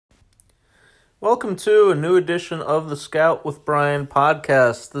Welcome to a new edition of the Scout with Bryan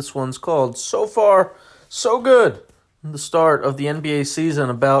podcast. This one's called So Far, So Good. The start of the NBA season,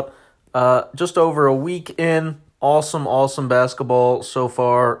 about just over a week in. Awesome basketball so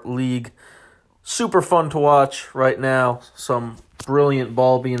far. League super fun to watch right now. Some brilliant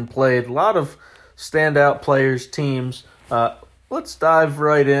ball being played. A lot of standout players, teams. Let's dive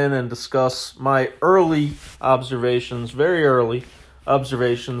right in and discuss my early observations, very early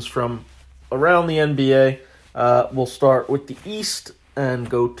observations from around the NBA. We'll start with the East and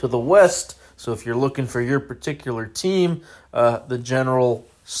go to the West. So if you're looking for your particular team, the general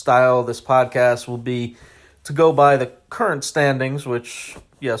style of this podcast will be to go by the current standings, which,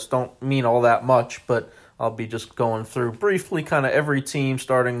 yes, don't mean all that much, but I'll be just going through briefly kind of every team,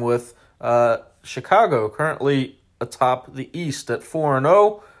 starting with Chicago, currently atop the East at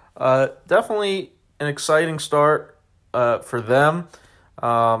 4-0. Definitely an exciting start for them.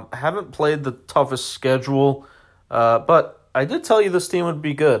 Haven't played the toughest schedule, but I did tell you this team would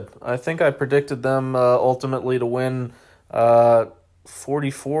be good. I think I predicted them ultimately to win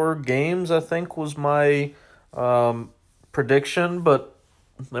 44 games, I think was my prediction, but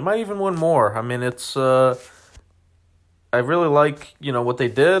they might even win more. I mean, it's I really like, what they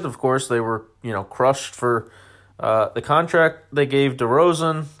did. Of course, they were, crushed for the contract they gave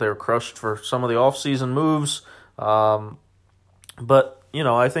DeRozan. They were crushed for some of the offseason moves. But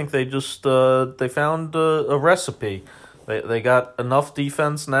I think they just they found a recipe. They got enough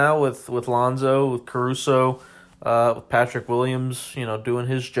defense now with Lonzo, with Caruso, with Patrick Williams, doing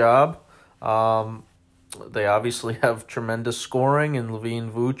his job. They obviously have tremendous scoring, and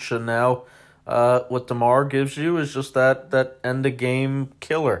Levine, Vooch, and now what DeMar gives you is just that end of game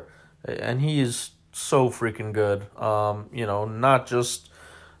killer, and he is so freaking good. Not just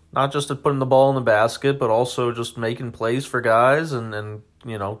at putting the ball in the basket, but also just making plays for guys and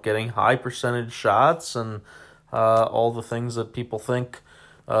getting high percentage shots and all the things that people think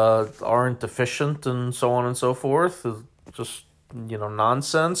aren't efficient and so on and so forth. Just,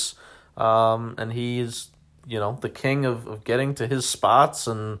 nonsense. And he's, the king of getting to his spots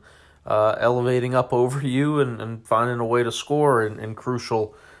and elevating up over you and finding a way to score in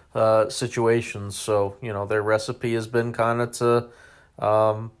crucial situations. So, their recipe has been kind of to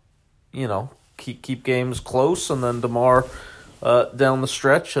keep games close, and then DeMar down the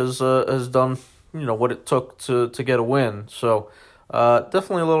stretch has done what it took to get a win. So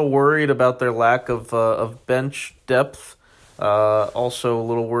definitely a little worried about their lack of bench depth. Also a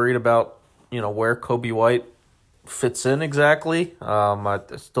little worried about where Kobe White fits in exactly. I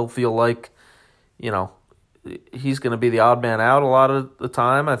still feel like he's going to be the odd man out a lot of the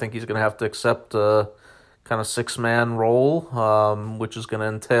time. I think he's going to have to accept a kind of 6-man role, which is going to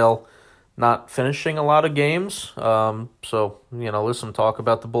entail not finishing a lot of games. So, there's some talk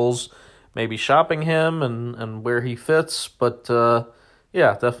about the Bulls maybe shopping him and where he fits. But,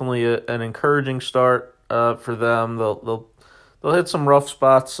 definitely an encouraging start for them. They'll hit some rough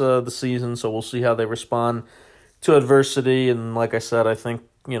spots this season, so we'll see how they respond to adversity. And like I said, I think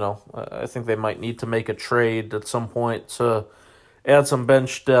they might need to make a trade at some point to add some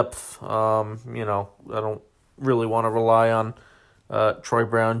bench depth. I don't really want to rely on Troy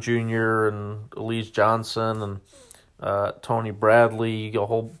Brown Jr. and Elise Johnson and Tony Bradley a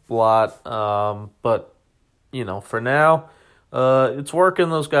whole lot. But, for now, it's working.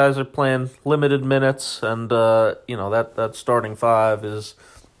 Those guys are playing limited minutes, and, that starting five is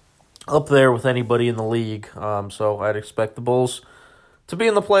up there with anybody in the league. So I'd expect the Bulls to be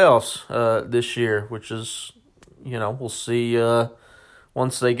in the playoffs this year, which is, we'll see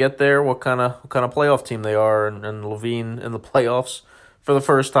once they get there what kind of playoff team they are, and Levine in the playoffs for the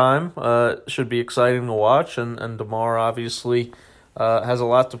first time should be exciting to watch, and DeMar obviously has a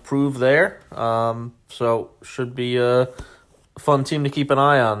lot to prove there, so should be a fun team to keep an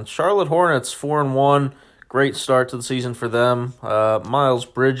eye on. Charlotte Hornets 4-1, great start to the season for them. Miles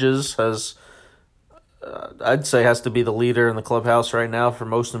Bridges has to be the leader in the clubhouse right now for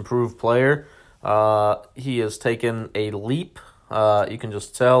most improved player. He has taken a leap. You can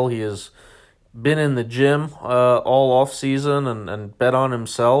just tell he has been in the gym all off season and bet on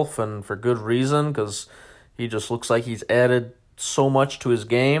himself, and for good reason, because he just looks like he's added so much to his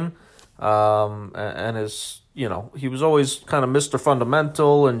game. And is, he was always kind of Mr.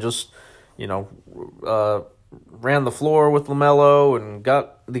 Fundamental and just, ran the floor with LaMelo and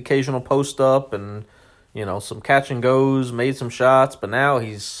got the occasional post up and, some catch and goes, made some shots, but now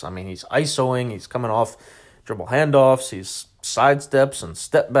he's ISOing, he's coming off dribble handoffs, he's sidesteps and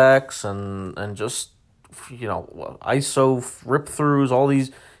step backs and just, ISO rip throughs, all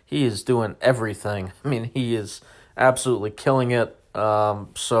these, he is doing everything. He is absolutely killing it.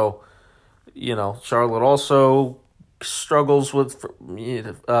 So, Charlotte also struggles with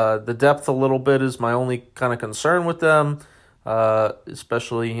the depth a little bit is my only kind of concern with them,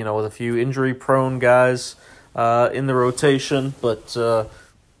 especially, with a few injury-prone guys in the rotation. But,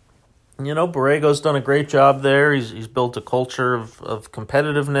 Borrego's done a great job there. He's built a culture of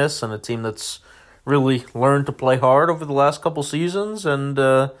competitiveness and a team that's really learned to play hard over the last couple seasons. And,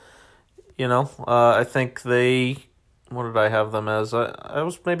 I think what did I have them as? I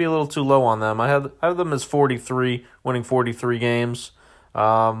was maybe a little too low on them. I have them as 43, winning 43 games.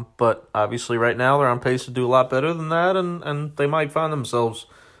 But obviously right now they're on pace to do a lot better than that, and they might find themselves,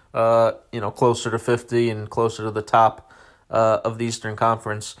 closer to 50 and closer to the top of the Eastern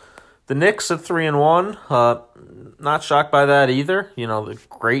Conference. The Knicks at 3-1, not shocked by that either. The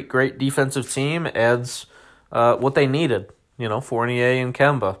great defensive team adds what they needed. Fournier and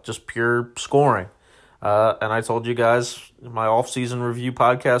Kemba, just pure scoring. And I told you guys in my off-season review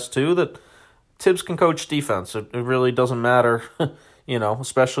podcast too that Tibbs can coach defense. It really doesn't matter,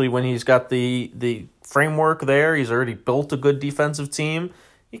 especially when he's got the framework there. He's already built a good defensive team.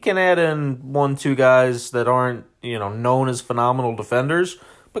 You can add in 1-2 guys that aren't, known as phenomenal defenders,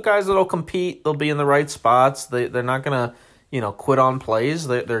 but guys that'll compete. They'll be in the right spots. They're not gonna, quit on plays.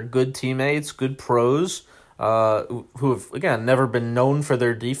 They're good teammates, good pros. Who have, again, never been known for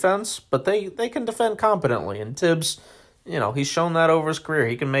their defense, but they can defend competently. And Tibbs, he's shown that over his career.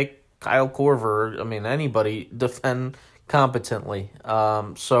 He can make Kyle Korver, anybody defend competently.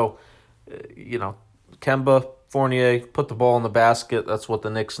 Kemba, Fournier, put the ball in the basket. That's what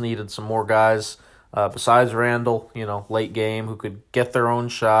the Knicks needed, some more guys besides Randall, late game, who could get their own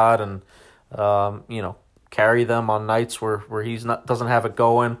shot and, carry them on nights where doesn't have it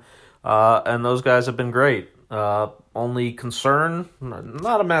going. And those guys have been great. Only concern,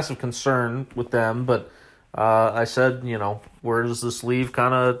 not a massive concern with them, but I said, where does this leave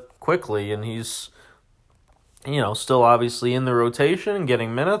kind of quickly? And he's, still obviously in the rotation and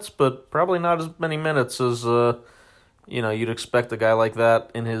getting minutes, but probably not as many minutes as, you'd expect a guy like that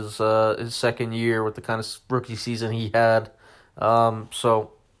in his second year with the kind of rookie season he had.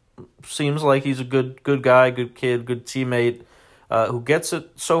 So seems like he's a good guy, good kid, good teammate. Who gets it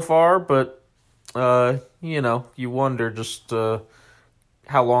so far, but, you wonder just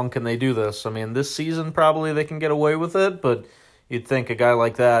how long can they do this. This season probably they can get away with it, but you'd think a guy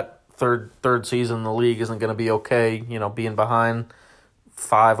like that, third season in the league, isn't going to be okay, being behind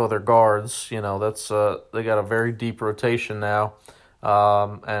 5 other guards. That's they got a very deep rotation now,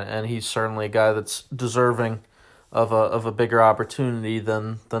 and he's certainly a guy that's deserving of a bigger opportunity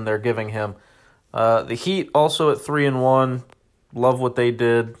than they're giving him. The Heat also at 3-1. Love what they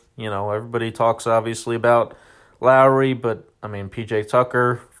did. Everybody talks obviously about Lowry, but PJ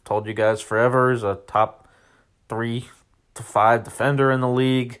Tucker, told you guys forever, is a top 3 to 5 defender in the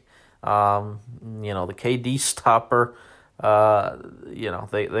league. The KD stopper.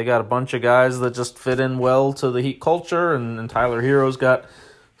 They got a bunch of guys that just fit in well to the Heat culture, and Tyler Hero's got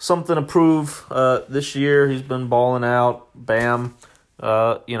something to prove this year. He's been balling out. Bam,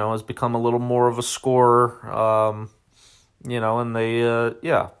 has become a little more of a scorer. And they,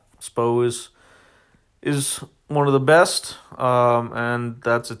 Spo is one of the best, and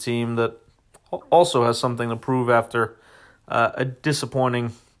that's a team that also has something to prove after a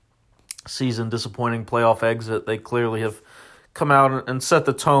disappointing season, disappointing playoff exit. They clearly have come out and set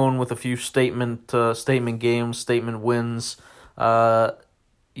the tone with a few statement games, statement wins,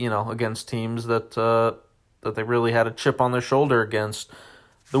 against teams that they really had a chip on their shoulder against.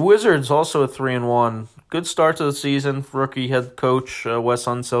 The Wizards also at 3-1. Good start to the season. Rookie head coach Wes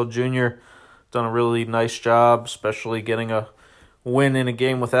Unseld Jr. done a really nice job, especially getting a win in a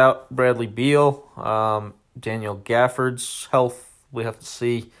game without Bradley Beal. Daniel Gafford's health, we have to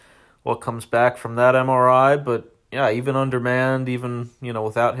see what comes back from that MRI. But yeah, even undermanned, even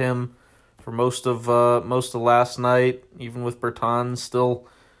without him for most of last night, even with Bertans still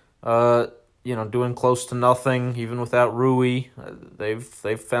doing close to nothing, even without Rui,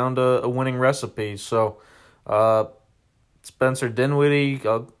 they've found a winning recipe. So Spencer Dinwiddie,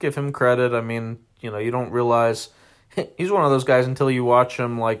 I'll give him credit. You don't realize he's one of those guys until you watch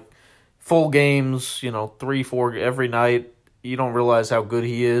him like full games, 3-4 every night. You don't realize how good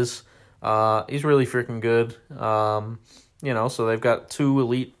he is. He's really freaking good. So they've got 2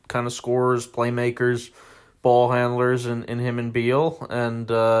 elite kind of scorers, playmakers, ball handlers in him and Beal, and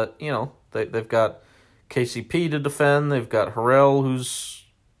they've got KCP to defend. They've got Harrell, who's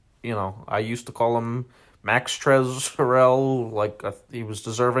I used to call him Max Trez Harrell, like he was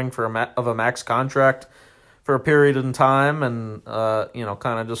deserving of a max contract for a period in time, and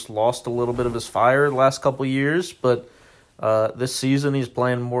kind of just lost a little bit of his fire the last couple of years, but This season, he's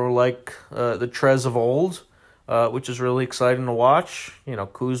playing more like the Trez of old, which is really exciting to watch.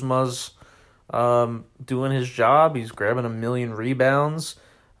 Kuzma's doing his job. He's grabbing 1,000,000 rebounds.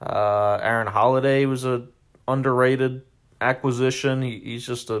 Aaron Holiday was a underrated acquisition. He's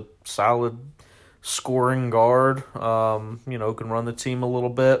just a solid scoring guard. Can run the team a little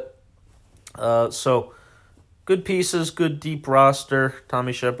bit. So good pieces, good deep roster.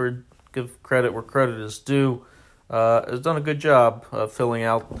 Tommy Shepard, give credit where credit is due. Has done a good job filling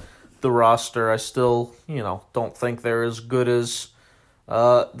out the roster. I still, don't think they're as good as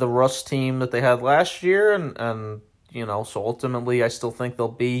the Russ team that they had last year, and so ultimately I still think they'll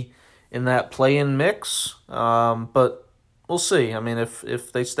be in that play-in mix. But we'll see. I mean,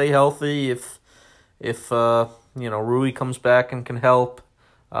 if they stay healthy, if Rui comes back and can help,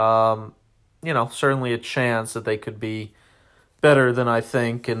 certainly a chance that they could be better than I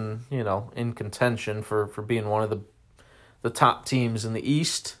think, and in contention for being one of the top teams in the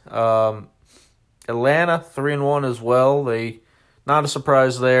East. Atlanta 3-1 as well. They not a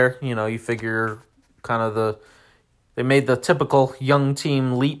surprise there. You figure kind of they made the typical young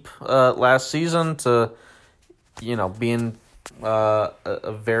team leap last season to being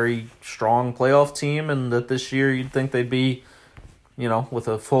a very strong playoff team, and that this year you'd think they'd be with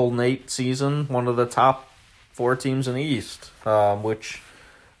a full Nate season, one of the top 4 teams in the East, which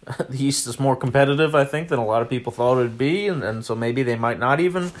the East is more competitive, I think, than a lot of people thought it would be, and so maybe they might not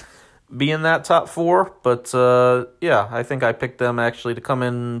even be in that top 4, but I think I picked them actually to come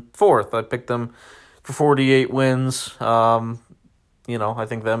in 4th. I picked them for 48 wins. I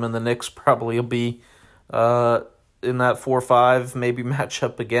think them and the Knicks probably will be in that 4-5 maybe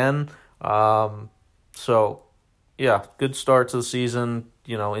matchup again. Good start to the season,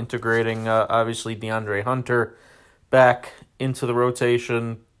 integrating obviously DeAndre Hunter back into the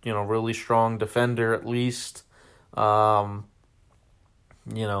rotation, really strong defender at least.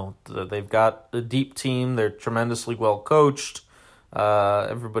 They've got a deep team. They're tremendously well coached.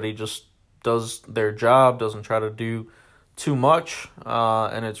 Everybody just does their job, doesn't try to do too much,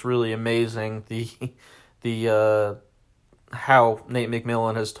 and it's really amazing the how Nate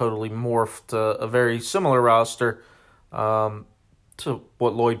McMillan has totally morphed a very similar roster to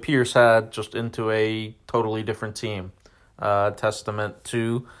what Lloyd Pierce had, just into a totally different team. Testament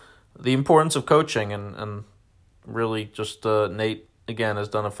to the importance of coaching, and really just Nate, again, has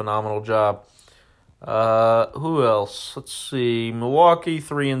done a phenomenal job. Who else? Let's see. Milwaukee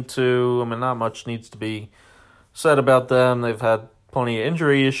 3-2. I mean, not much needs to be said about them. They've had plenty of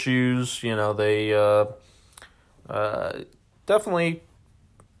injury issues. They definitely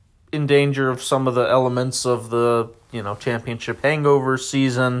in danger of some of the elements of the championship hangover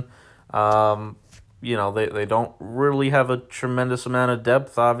season. They don't really have a tremendous amount of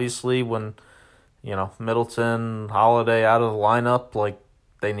depth, obviously, when Middleton, Holiday out of the lineup. Like,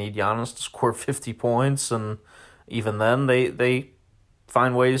 they need Giannis to score 50 points, and even then they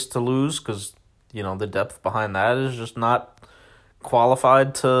find ways to lose because, the depth behind that is just not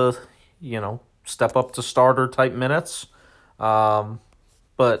qualified to, step up to starter-type minutes.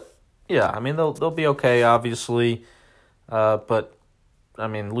 But, yeah, I mean, they'll be okay, obviously. But, I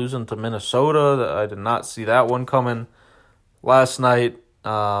mean, losing to Minnesota, I did not see that one coming last night.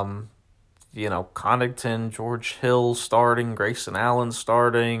 Connaughton, George Hill starting, Grayson Allen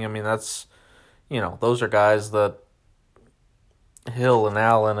starting. I mean, that's, those are guys that Hill and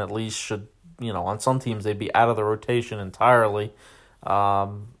Allen at least should, on some teams they'd be out of the rotation entirely.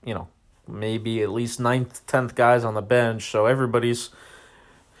 Maybe at least 9th, 10th guys on the bench. So everybody's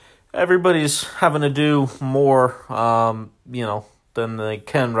having to do more, than they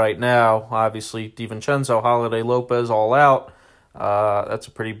can right now. Obviously, DiVincenzo, Holiday, Lopez all out. That's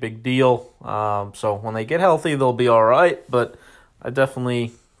a pretty big deal. So when they get healthy, they'll be all right. But I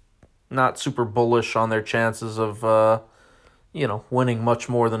definitely not super bullish on their chances of, winning much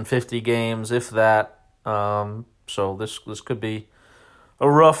more than 50 games, if that. So this could be a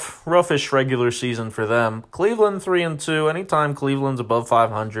roughish regular season for them. Cleveland 3-2. Anytime Cleveland's above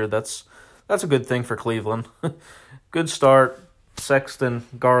 500, that's a good thing for Cleveland. Good start. Sexton,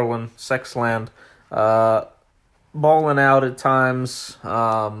 Garland, Sexland, balling out at times.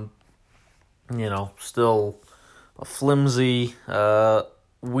 Still a flimsy,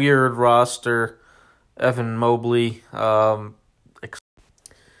 weird roster. Evan Mobley,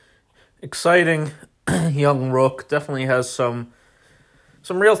 exciting young rook. Definitely has some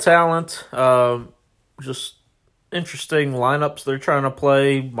real talent. Just interesting lineups they're trying to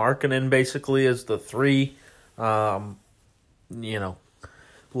play. Markkanen basically as the 3.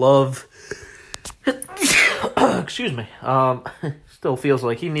 Love. Excuse me. Still feels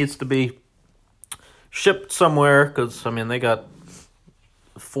like he needs to be shipped somewhere because, I mean, they got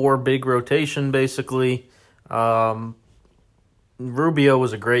 4 big rotation, basically. Rubio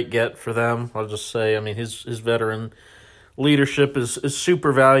was a great get for them. I'll just say, I mean, his veteran leadership is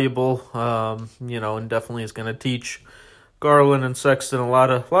super valuable, and definitely is going to teach Garland and Sexton a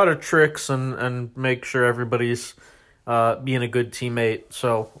lot of tricks and make sure everybody's being a good teammate.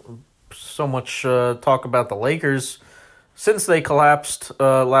 So much talk about the Lakers since they collapsed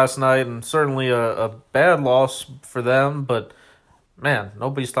last night, and certainly a bad loss for them. But man,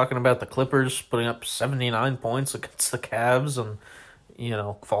 nobody's talking about the Clippers putting up 79 points against the Cavs and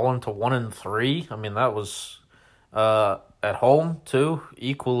falling to 1-3. I mean, that was at home too,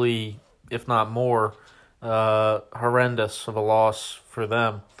 equally, if not more, horrendous of a loss for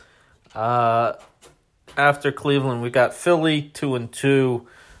them. After Cleveland, we got Philly 2-2.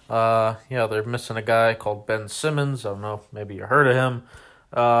 They're missing a guy called Ben Simmons. I don't know, maybe you heard of him.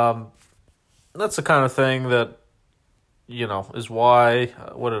 That's the kind of thing that, is why,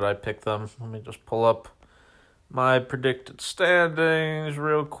 what did I pick them? Let me just pull up my predicted standings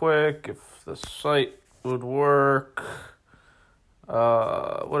real quick, if the site would work.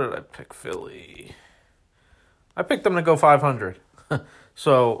 What did I pick Philly? I picked them to go 500.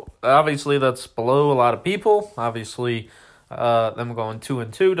 So, obviously, that's below a lot of people. Obviously, them going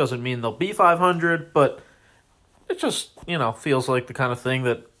 2-2 doesn't mean they'll be 500, but it just, feels like the kind of thing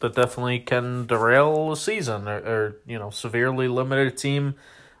that definitely can derail a season or severely limit a team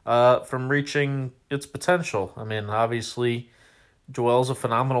from reaching its potential. I mean, obviously, Joel's a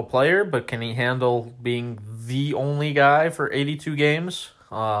phenomenal player, but can he handle being the only guy for 82 games?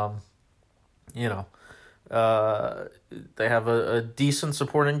 They have a decent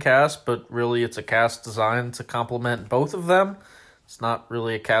supporting cast, but really it's a cast designed to complement both of them. It's not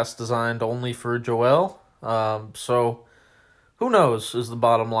really a cast designed only for Joel. So who knows is the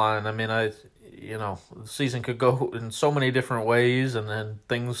bottom line. I mean, the season could go in so many different ways, and then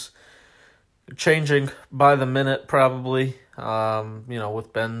things changing by the minute probably.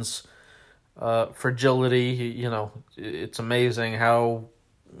 With Ben's fragility, it's amazing how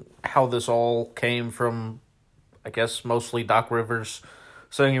this all came from, I guess, mostly Doc Rivers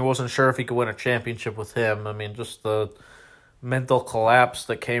saying he wasn't sure if he could win a championship with him. I mean, just the mental collapse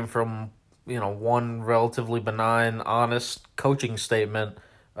that came from, one relatively benign, honest coaching statement,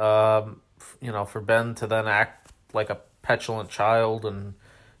 for Ben to then act like a petulant child and,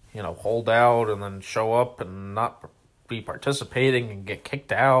 hold out and then show up and not be participating and get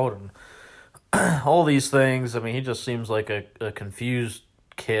kicked out and all these things. I mean, he just seems like a confused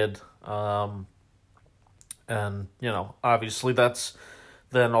kid. And, obviously that's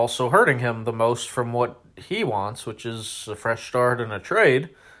then also hurting him the most from what he wants, which is a fresh start and a trade.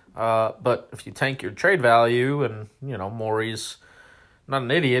 But if you tank your trade value and, Morey's not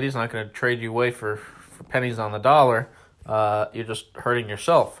an idiot, he's not going to trade you away for pennies on the dollar. You're just hurting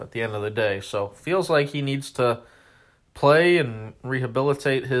yourself at the end of the day. So feels like he needs to play and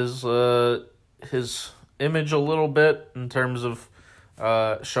rehabilitate his image a little bit in terms of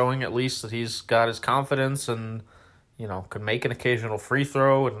showing at least that he's got his confidence and, can make an occasional free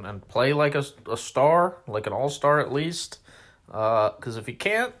throw and play like a star, like an all-star at least. Because if he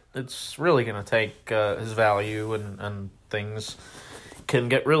can't, it's really going to take his value and things can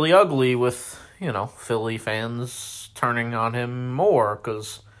get really ugly with, Philly fans turning on him more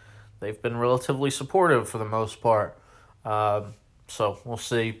because they've been relatively supportive for the most part. So we'll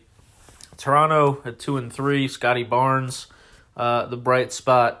see. Toronto at 2-3, Scotty Barnes, the bright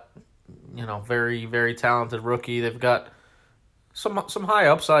spot, very, very talented rookie. They've got some high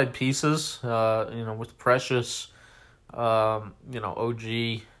upside pieces, with Precious, OG,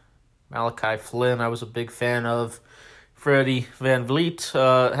 Malachi Flynn, I was a big fan of. Freddie Van Vliet,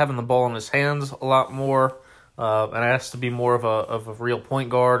 having the ball in his hands a lot more, and has to be more of a real point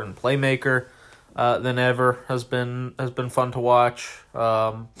guard and playmaker than ever. Has been fun to watch.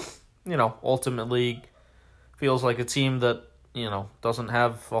 Ultimately feels like a team that, doesn't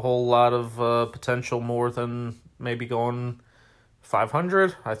have a whole lot of potential more than maybe going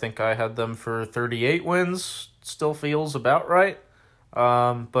 500. I think I had them for 38 wins. Still feels about right.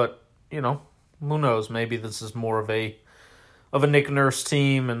 But, who knows? Maybe this is more of a Nick Nurse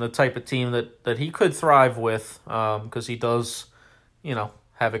team and the type of team that he could thrive with, because he does,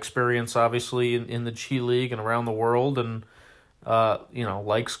 have experience, obviously, in the G League and around the world, and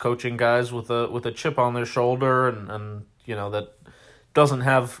likes coaching guys with a chip on their shoulder and that doesn't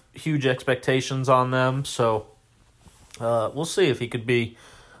have huge expectations on them. So we'll see if he could be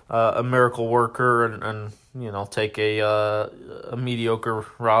a miracle worker and take a mediocre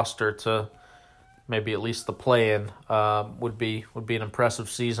roster to maybe at least the play-in. Would be an impressive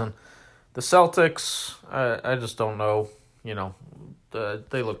season The Celtics, I just don't know.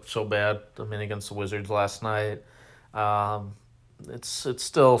 They looked so bad. I mean, against the Wizards last night. It's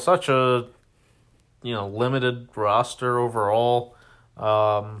still such a limited roster overall.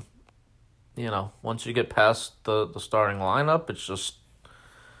 Once you get past the starting lineup, it's just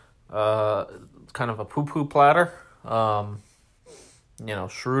kind of a poo-poo platter.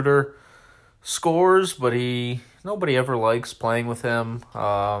 Schroeder scores, but nobody ever likes playing with him.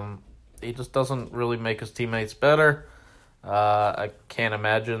 He just doesn't really make his teammates better. I can't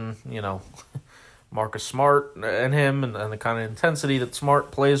imagine, Marcus Smart and him and the kind of intensity that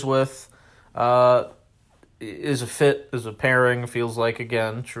Smart plays with is a fit, is a pairing, feels like,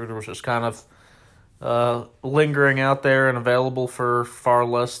 again. Schroeder was just kind of lingering out there and available for far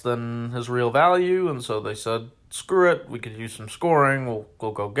less than his real value, and so they said, screw it, we could use some scoring, we'll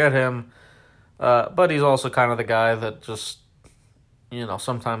go get him. But he's also kind of the guy that just,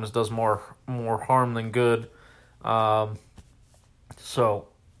 sometimes does more harm than good. Jabari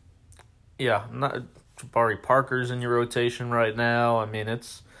Parker's in your rotation right now. I mean,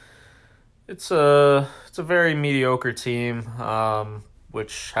 it's a very mediocre team.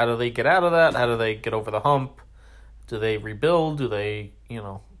 Which, how do they get out of that? How do they get over the hump? Do they rebuild? Do they,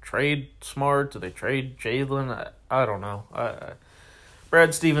 trade Smart? Do they trade Jalen? I don't know.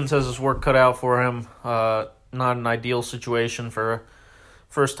 Brad Stevens has his work cut out for him. Not an ideal situation for a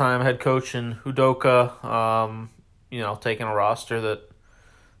first-time head coach in Udoka. Taking a roster that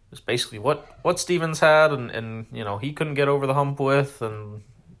is basically what Stevens had, and he couldn't get over the hump with, and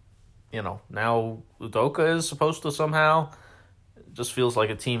now Udoka is supposed to somehow. It just feels like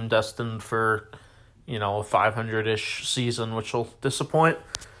a team destined for a 500-ish season, which will disappoint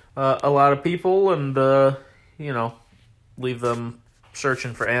a lot of people and leave them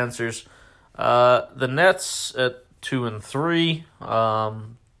searching for answers. The Nets at 2-3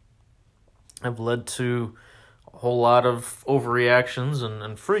 have led to a whole lot of overreactions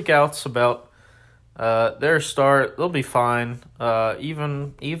and freakouts about their start. They'll be fine.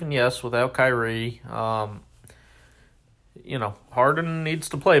 Even yes, without Kyrie. Harden needs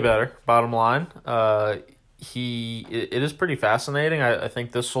to play better, bottom line. It is pretty fascinating. I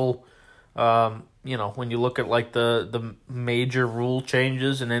think this will, when you look at like the major rule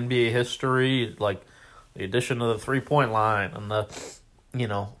changes in NBA history, like the addition of the 3-point line and the,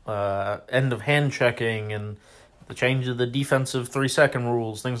 end of hand checking and the change of the defensive 3-second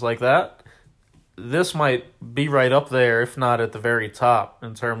rules, things like that. This might be right up there, if not at the very top,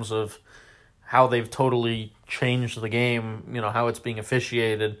 in terms of how they've totally changed the game, how it's being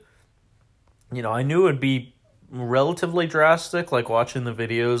officiated. I knew it'd be relatively drastic, like watching the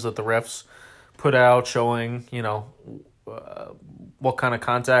videos that the refs put out showing, what kind of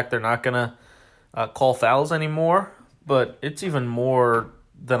contact they're not going to call fouls anymore. But it's even more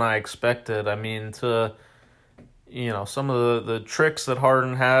than I expected. I mean, some of the tricks that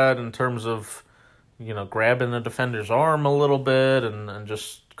Harden had in terms of, grabbing the defender's arm a little bit and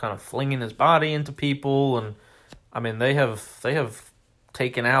just kind of flinging his body into people. And, I mean, they have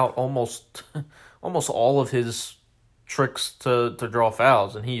taken out almost all of his tricks to draw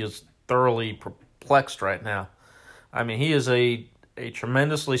fouls, and he is thoroughly perplexed right now. I mean, he is a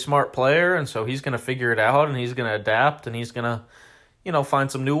tremendously smart player, and so he's going to figure it out, and he's going to adapt, and he's going to,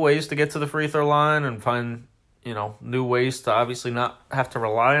 find some new ways to get to the free throw line and find, new ways to obviously not have to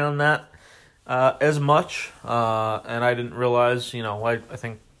rely on that as much. And I didn't realize, I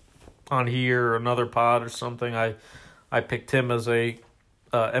think on here or another pod or something, I picked him as a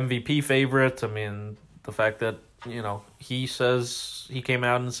MVP favorite. I mean, the fact that, he says he came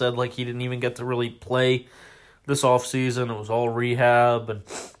out and said like he didn't even get to really play this offseason. It was all rehab, and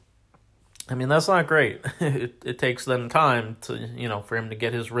I mean, that's not great. It takes them time to, for him to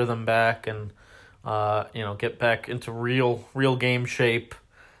get his rhythm back and, get back into real game shape.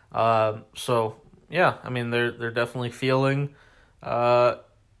 So yeah, I mean, they're definitely feeling,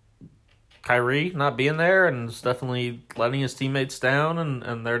 Kyrie not being there, and it's definitely letting his teammates down,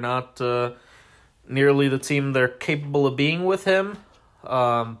 and they're not, nearly the team they're capable of being with him.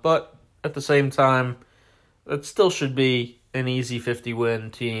 But at the same time, it still should be an easy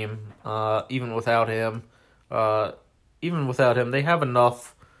 50-win team, even without him. They have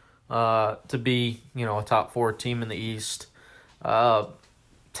enough to be, a top 4 team in the East.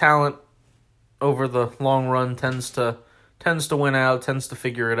 Talent over the long run tends to win out, tends to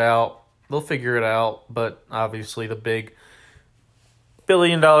figure it out. They'll figure it out, but obviously the big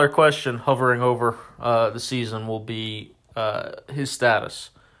billion-dollar question hovering over the season will be his status.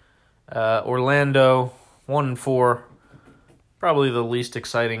 Orlando, 1-4, probably the least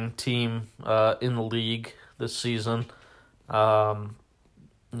exciting team in the league this season.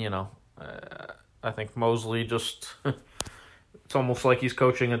 I think Mosley just it's almost like he's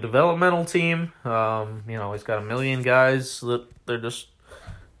coaching a developmental team. He's got a million guys that they're just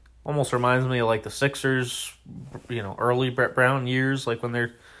almost reminds me of like the Sixers, early Brett Brown years, like when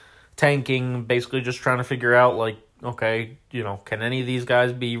they're tanking, basically just trying to figure out like, okay, can any of these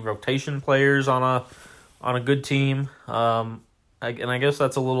guys be rotation players on a good team? And I guess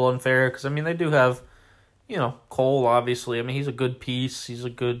that's a little unfair because they do have, Cole obviously. He's a good piece. He's a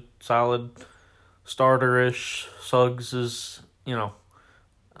good solid starter-ish. Suggs is,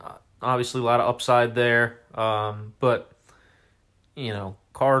 obviously a lot of upside there. But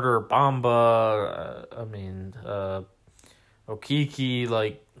Carter, Bamba, Okiki,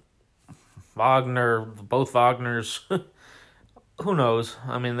 like Wagner, both Wagners. Who knows?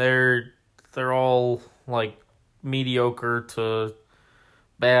 They're all like mediocre to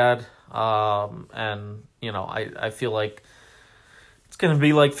bad. I feel like it's going to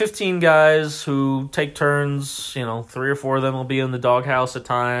be like 15 guys who take turns. 3 or 4 of them will be in the doghouse at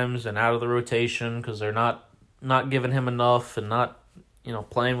times and out of the rotation because they're not giving him enough and not,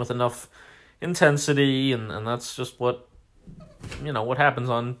 playing with enough intensity. And that's just what happens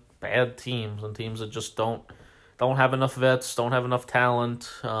on bad teams and teams that just don't have enough vets, don't have enough talent.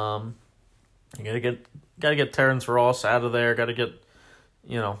 You gotta get Terrence Ross out of there. Got to get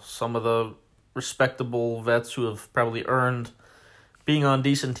some of the respectable vets who have probably earned being on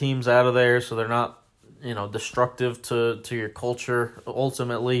decent teams out of there, so they're not destructive to your culture.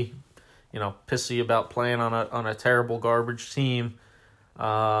 Ultimately, pissy about playing on a terrible garbage team. They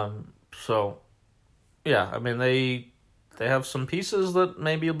have some pieces that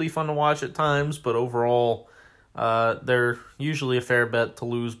maybe will be fun to watch at times, but overall, they're usually a fair bet to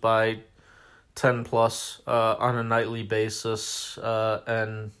lose by 10 plus on a nightly basis,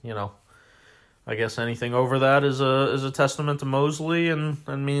 and I guess anything over that is a testament to Mosley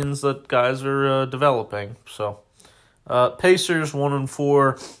and means that guys are developing. So, Pacers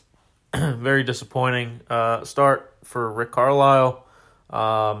 1-4, very disappointing start for Rick Carlisle.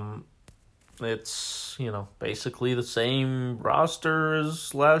 It's basically the same roster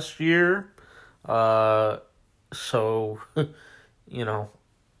as last year.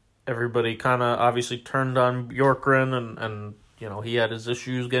 Everybody kind of obviously turned on Bjorkgren and he had his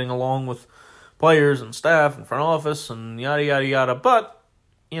issues getting along with players and staff and front office and yada, yada, yada. But,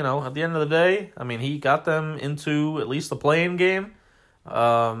 at the end of the day, he got them into at least the play-in game.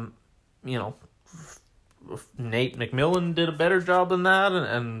 Nate McMillan did a better job than that,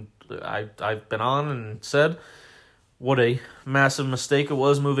 and I've been on and said what a massive mistake it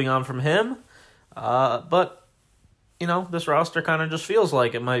was moving on from him. But this roster kind of just feels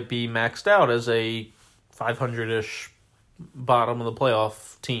like it might be maxed out as a 500-ish bottom of the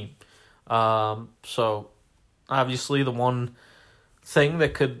playoff team. So obviously the one thing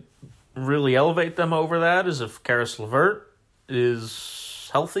that could really elevate them over that is if Karis LeVert is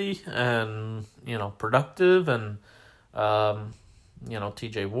healthy and, productive and,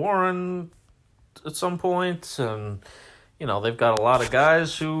 TJ Warren at some point. And, they've got a lot of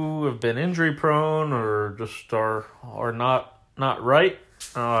guys who have been injury prone or just are not right.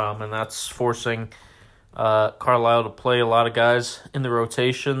 And that's forcing Carlisle to play a lot of guys in the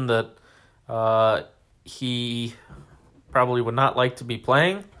rotation that he probably would not like to be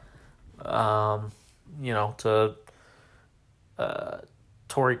playing.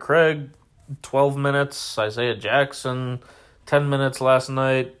 Torrey Craig, 12 minutes. Isaiah Jackson, 10 minutes last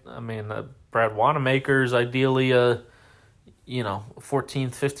night. Brad Wanamaker's ideally a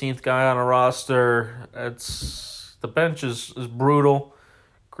 14th, 15th guy on a roster. The bench is brutal.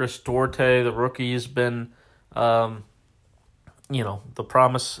 Chris Duarte, the rookie, has been the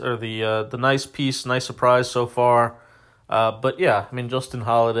promise or the nice piece, nice surprise so far. But yeah, Justin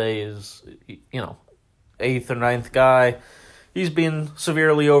Holiday is 8th or 9th guy. He's been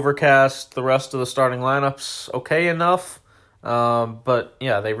severely overcast. The rest of the starting lineup's okay enough. But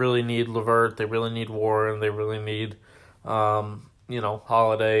yeah, they really need LeVert. They really need Warren. They really need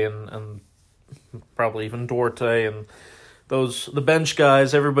Holiday and probably even Duarte and the bench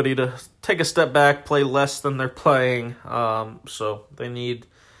guys, everybody to take a step back, play less than they're playing. So they need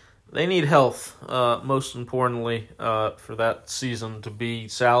health, most importantly, for that season to be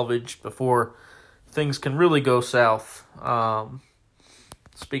salvaged before things can really go south.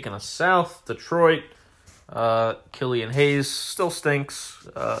 Speaking of south, Detroit, Killian Hayes still stinks.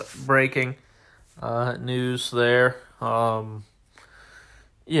 Breaking news there. They're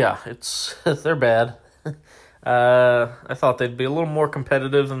bad. I thought they'd be a little more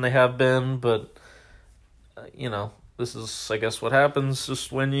competitive than they have been, but this is, I guess, what happens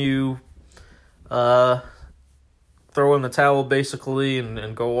just when you throw in the towel basically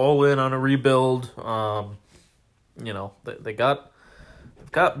and go all in on a rebuild. They've got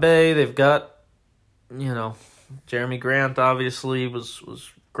Bay, they've got, Jeremy Grant obviously was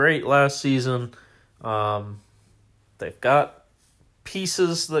great last season. They've got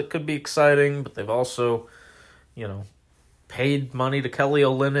pieces that could be exciting, but they've also, paid money to Kelly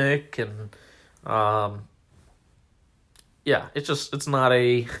Olynyk, and it's not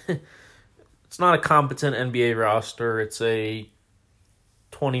a it's not a competent NBA roster. It's a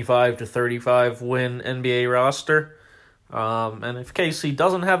 25 to 35 win NBA roster. And if Casey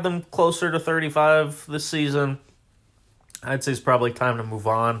doesn't have them closer to 35 this season, I'd say it's probably time to move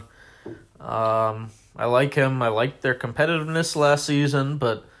on. I like him. I liked their competitiveness last season,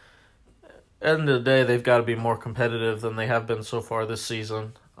 but at the end of the day, they've got to be more competitive than they have been so far this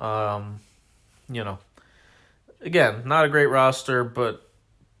season. Again, not a great roster, but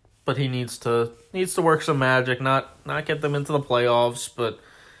he needs to work some magic, not get them into the playoffs, but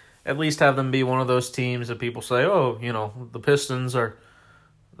at least have them be one of those teams that people say, oh, the Pistons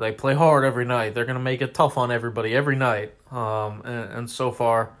they play hard every night. They're going to make it tough on everybody every night. And so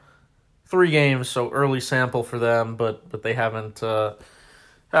far, 3 games, so early sample for them, but they haven't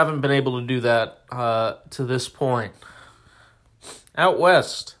been able to do that to this point. Out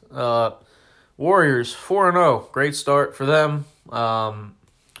west, Warriors 4-0, great start for them.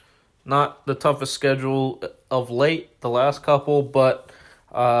 Not the toughest schedule of late, the last couple, but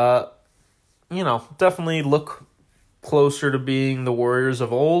definitely look closer to being the Warriors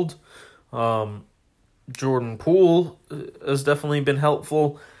of old. Jordan Poole has definitely been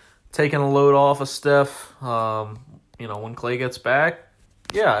helpful, taking a load off of Steph. When Clay gets back,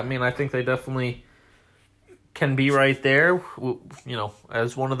 I think they definitely can be right there,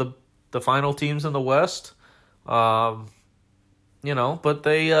 as one of the final teams in the West. But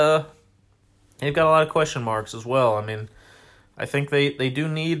they've got a lot of question marks as well. I think they do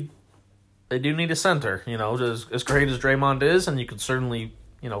need a center, as great as Draymond is, and you could certainly,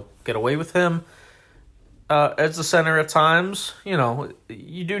 get away with him as the center at times.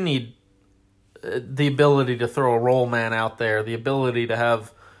 You do need the ability to throw a roll man out there, the ability to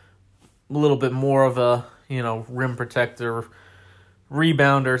have a little bit more of a, rim protector,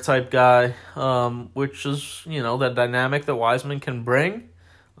 rebounder type guy, which is, that dynamic that Wiseman can bring.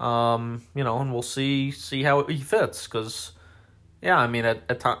 And we'll see how he fits, because,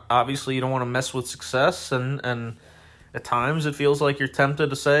 obviously you don't want to mess with success, and at times it feels like you're tempted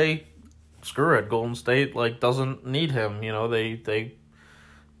to say, screw it, Golden State, doesn't need him.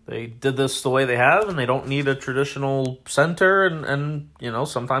 They did this the way they have, and they don't need a traditional center, and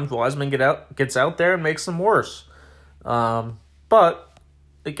sometimes Wiseman gets out there and makes them worse. But,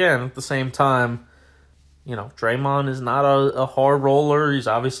 again, at the same time, Draymond is not a hard roller. He's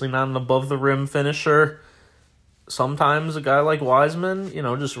obviously not an above-the-rim finisher. Sometimes a guy like Wiseman,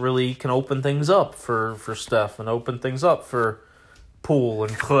 just really can open things up for Steph and open things up for Poole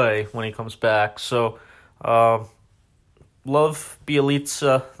and Clay when he comes back. So, love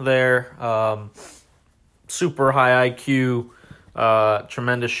Bjelica there. Super high IQ,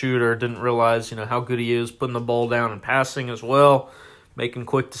 tremendous shooter. Didn't realize, how good he is putting the ball down and passing as well, making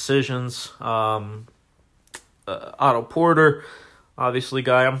quick decisions. Otto Porter, obviously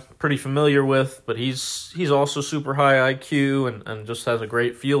guy I'm pretty familiar with, but he's also super high IQ and just has a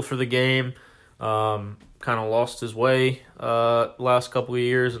great feel for the game. Kind of lost his way last couple of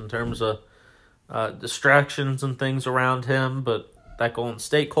years in terms of distractions and things around him, but that Golden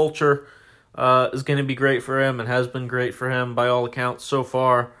State culture is going to be great for him and has been great for him by all accounts so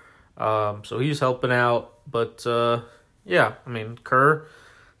far. So he's helping out, but Kerr,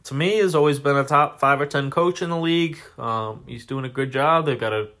 to me, has always been a top 5 or 10 coach in the league. He's doing a good job. They've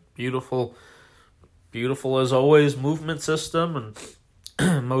got a beautiful as always movement system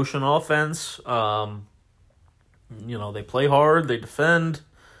and motion offense. They play hard, they defend.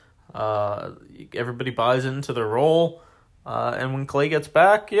 Everybody buys into their role. And when Clay gets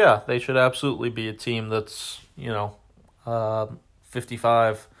back, they should absolutely be a team that's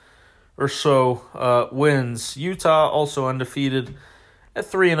 55 or so wins. Utah also undefeated at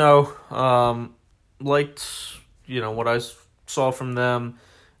 3-0, liked, what I saw from them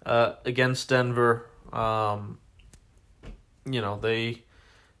against Denver. They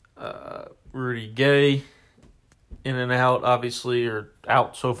Rudy Gay in and out, obviously, or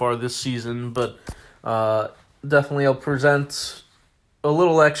out so far this season, but definitely will present a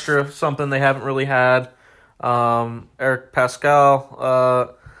little extra, something they haven't really had. Eric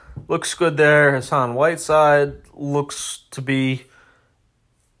Pascal looks good there. Hassan Whiteside looks to be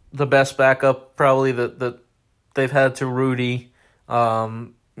the best backup probably that they've had to Rudy.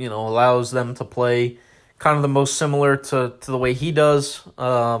 Allows them to play kind of the most similar to the way he does,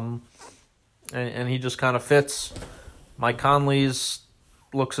 and he just kind of fits. Mike Conley's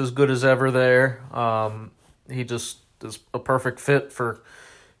looks as good as ever there. He just is a perfect fit for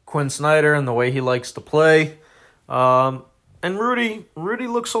Quinn Snyder and the way he likes to play. And Rudy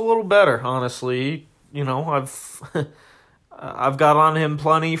looks a little better, honestly. I've got on him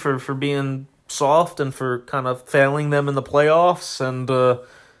plenty for being soft and for kind of failing them in the playoffs. And,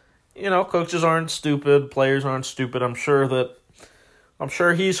 coaches aren't stupid. Players aren't stupid. I'm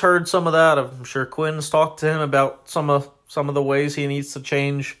sure he's heard some of that. I'm sure Quinn's talked to him about some of the ways he needs to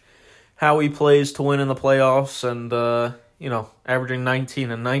change how he plays to win in the playoffs. And, averaging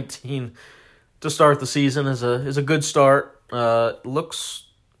 19 and 19 to start the season is a good start. Looks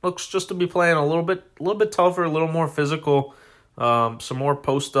just to be playing a little bit tougher, a little more physical, some more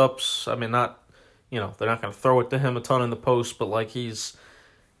post ups. I mean, not they're not going to throw it to him a ton in the post, but like he's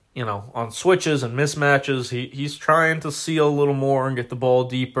on switches and mismatches, he's trying to seal a little more and get the ball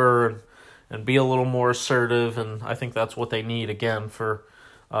deeper and be a little more assertive. And I think that's what they need again for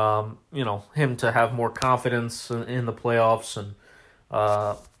him to have more confidence in the playoffs and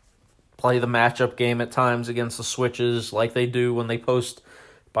play the matchup game at times against the switches like they do when they post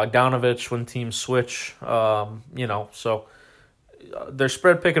Bogdanovich when teams switch. So their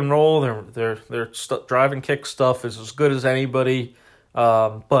spread pick and roll, their drive and kick stuff is as good as anybody.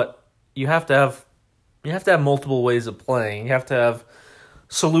 But you have to have multiple ways of playing. You have to have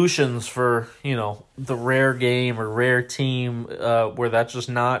solutions for the rare game or rare team where that's just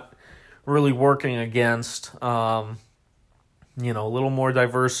not really working against. A little more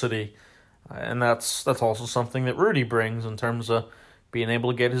diversity, and that's also something that Rudy brings in terms of being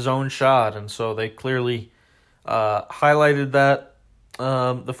able to get his own shot. And so they clearly highlighted that.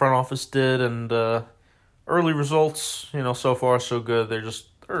 The front office did, and early results, so far so good.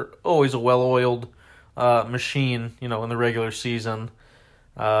 They're always a well-oiled machine, in the regular season.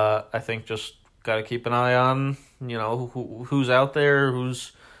 I think just got to keep an eye on, who's out there,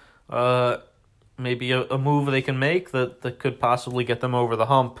 who's maybe a move they can make that could possibly get them over the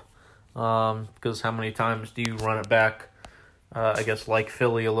hump. Because how many times do you run it back? I guess like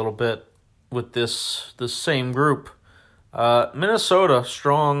Philly a little bit with this same group. Minnesota,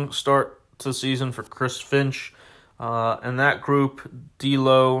 strong start to the season for Chris Finch. And that group,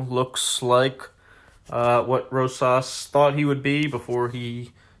 D'Lo looks like what Rosas thought he would be before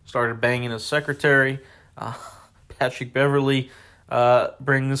he started banging his secretary. Patrick Beverley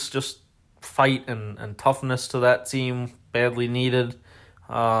brings just fight and toughness to that team, badly needed.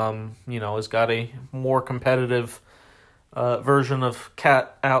 Has got a more competitive version of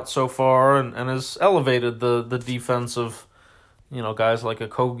Cat out so far and has elevated the defense of, guys like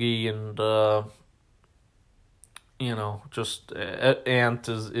Okogie and, just Ant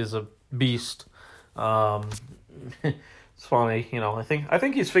is a beast. It's funny, I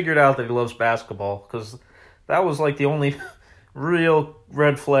think he's figured out that he loves basketball because that was like the only real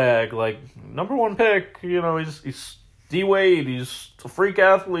red flag. Like, number one pick, he's D-Wade, he's a freak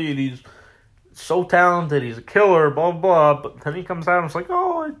athlete, he's so talented, he's a killer, blah, blah, blah. But then he comes out and it's like,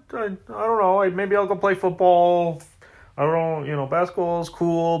 I don't know, maybe I'll go play football. I don't know, basketball is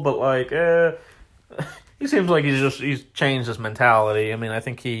cool, but like, he seems like he's changed his mentality. I mean, I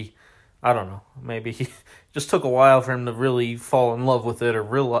think I don't know, maybe he just took a while for him to really fall in love with it or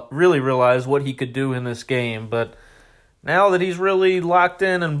really realize what he could do in this game. But now that he's really locked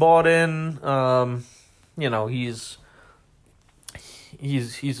in and bought in, he's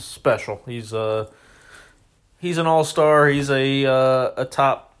special. He's an all-star. He's a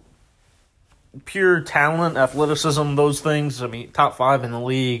top pure talent, athleticism, those things. I mean, top 5 in the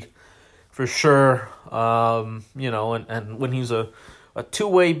league for sure. And when he's a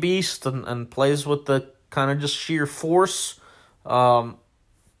two-way beast and plays with the kind of just sheer force, then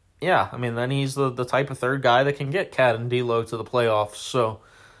he's the type of third guy that can get Cat and D'Lo to the playoffs. So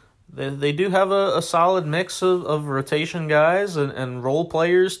they do have a solid mix of rotation guys and role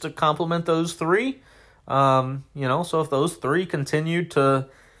players to complement those three. So if those three continue to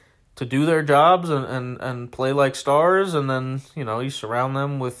do their jobs and play like stars, and then, you surround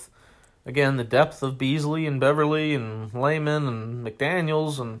them with, again, the depth of Beasley and Beverly and Layman and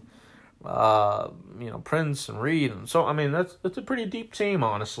McDaniels and, Prince and Reed. And so, I mean, that's a pretty deep team,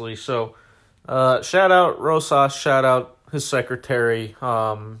 honestly. So, shout out Rosas, shout out his secretary.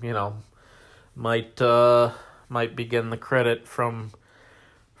 Might be getting the credit from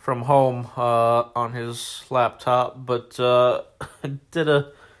home on his laptop, but did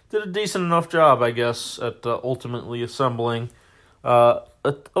a decent enough job, I guess, at ultimately assembling a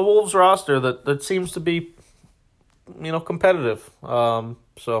Wolves roster that seems to be, competitive.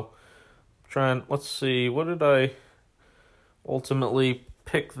 So Let's see, what did I ultimately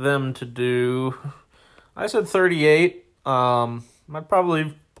pick them to do? I said 38. I'd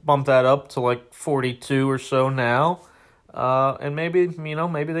probably bump that up to like 42 or so now. And maybe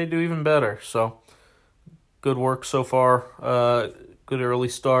they do even better. So good work so far. Good early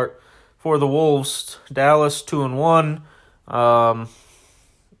start for the Wolves. Dallas 2-1.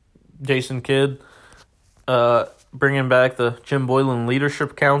 Jason Kidd bringing back the Jim Boylan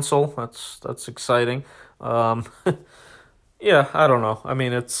Leadership Council. That's exciting. Yeah, I don't know. I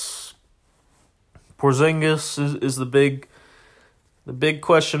mean, it's Porzingis is the big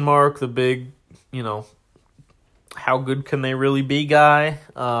question mark. The big, how good can they really be guy?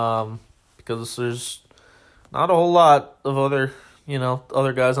 Because there's not a whole lot of other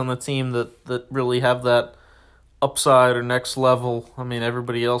guys on the team that really have that upside or next level. I mean,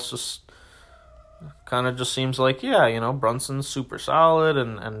 everybody else just kind of just seems like, Brunson's super solid,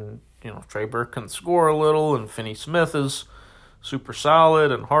 and Trey Burke can score a little, and Finney Smith is super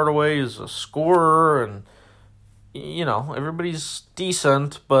solid, and Hardaway is a scorer, and everybody's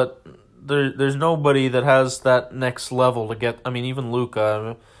decent, but there's nobody that has that next level to get. I mean, even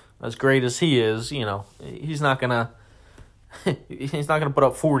Luka, as great as he is, he's not gonna put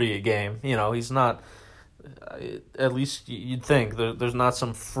up 40 a game. He's not. At least you'd think there's not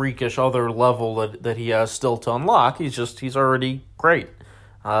some freakish other level that he has still to unlock. He's already great.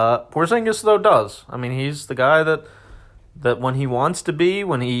 Porzingis though does. I mean, he's the guy that when he wants to be,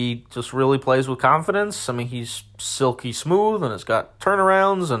 when he just really plays with confidence. I mean, he's silky smooth and has got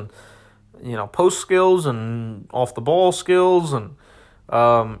turnarounds and post skills and off the ball skills, and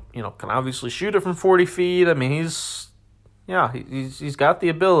can obviously shoot it from 40 feet. I mean, he's got the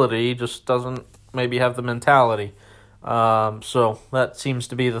ability, he just doesn't maybe have the mentality. So that seems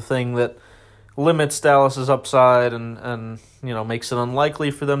to be the thing that limits Dallas's upside and makes it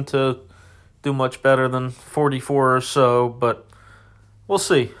unlikely for them to do much better than 44 or so, but we'll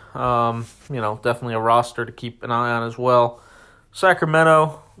see. Definitely a roster to keep an eye on as well.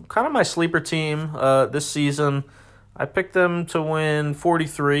 Sacramento, kind of my sleeper team this season. I picked them to win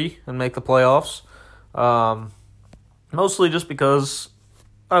 43 and make the playoffs. Mostly just because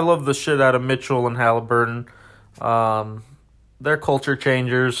I love the shit out of Mitchell and Halliburton. They're culture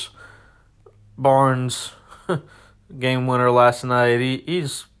changers. Barnes, game winner last night.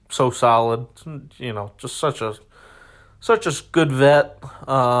 He's so solid. Just such a good vet.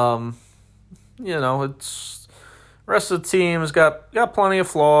 It's rest of the team has got plenty of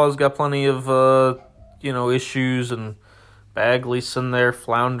flaws, got plenty of issues, and Bagley's in there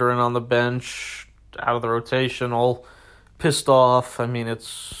floundering on the bench, out of the rotation, all pissed off. I mean,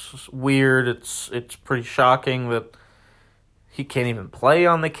 it's weird. It's pretty shocking that he can't even play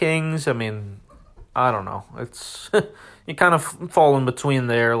on the Kings. I mean, I don't know. It's you kind of fall in between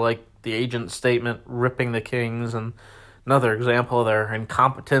there, like the agent statement ripping the Kings and another example of their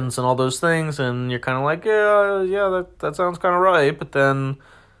incompetence and all those things, and you're kind of like, that sounds kind of right, but then,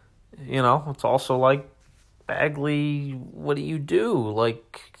 it's also like, Bagley, what do you do?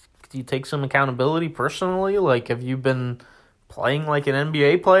 Like, do you take some accountability personally? Like, have you been playing like an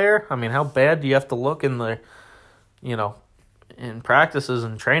NBA player? I mean, how bad do you have to look in the, in practices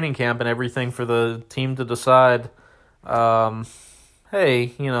and training camp and everything for the team to decide,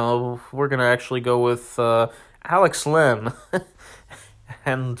 hey, we're going to actually go with Alex Len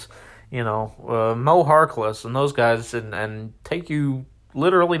and, Mo Harkless and those guys and take you,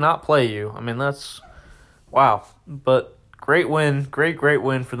 literally not play you. I mean, that's, wow. But great win, great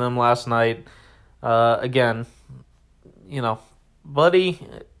win for them last night. Again, Buddy,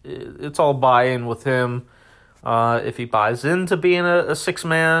 it's all buy-in with him. If he buys into being a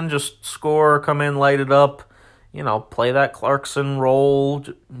six-man, just score, come in, light it up, play that Clarkson role,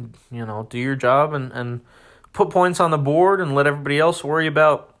 do your job and put points on the board and let everybody else worry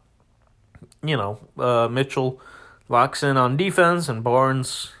about, Mitchell locks in on defense and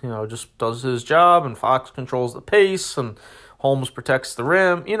Barnes, just does his job and Fox controls the pace and Holmes protects the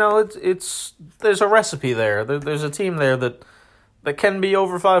rim. It's there's a recipe there. There's a team there that can be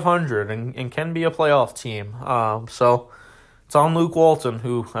over 500 and can be a playoff team. So it's on Luke Walton,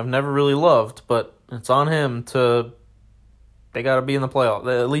 who I've never really loved, but it's on him they got to be in the playoff,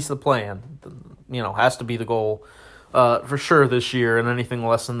 at least the play-in. Has to be the goal for sure this year, and anything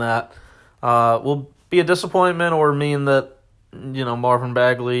less than that will be a disappointment or mean that, Marvin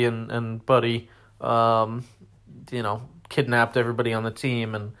Bagley and Buddy, kidnapped everybody on the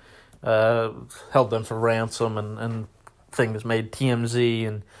team and held them for ransom and things made TMZ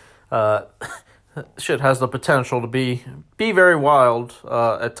and shit has the potential to be very wild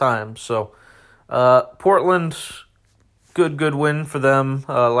at times. So Portland, good win for them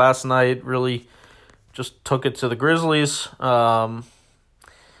last night. Really just took it to the Grizzlies. I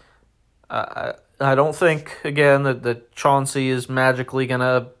don't think, again, that Chauncey is magically going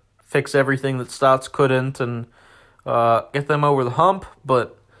to fix everything that Stotts couldn't and get them over the hump,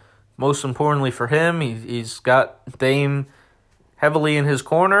 but most importantly for him, he's got Dame heavily in his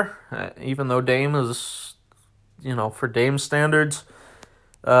corner, even though Dame is, for Dame standards,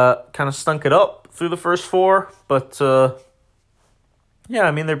 kind of stunk it up through the first four. But,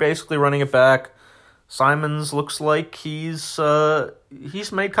 they're basically running it back. Simons looks like he's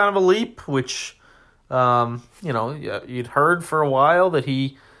made kind of a leap, which, you'd heard for a while that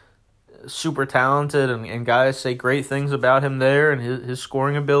he super talented and guys say great things about him there and his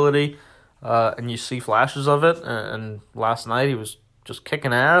scoring ability, and you see flashes of it, and last night he was just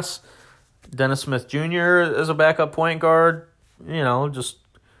kicking ass. Dennis Smith Jr. as a backup point guard, just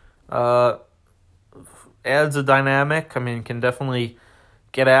adds a dynamic. I mean, can definitely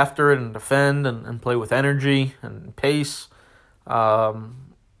get after it and defend and play with energy and pace. But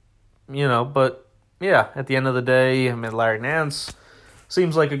yeah, at the end of the day, I mean, Larry Nance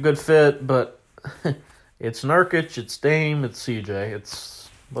seems like a good fit, but it's Nurkic, it's Dame, it's CJ.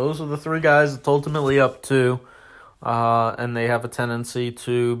 Those are the three guys it's ultimately up to, and they have a tendency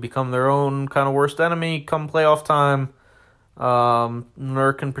to become their own kind of worst enemy come playoff time.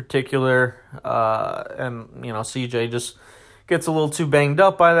 Nurk in particular, and CJ just gets a little too banged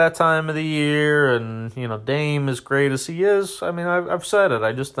up by that time of the year, and Dame, as great as he is, I mean, I've said it.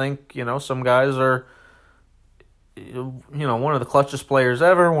 I just think some guys are one of the clutchest players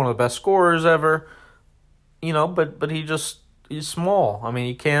ever, one of the best scorers ever, but he's small. I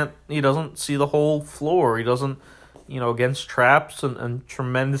mean, he doesn't see the whole floor. He doesn't, against traps and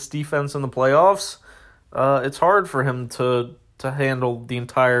tremendous defense in the playoffs, it's hard for him to handle the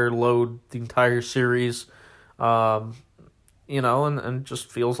entire load, the entire series, and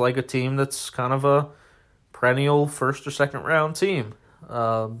just feels like a team that's kind of a perennial first or second round team.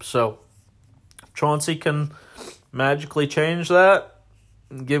 So Chauncey can magically change that,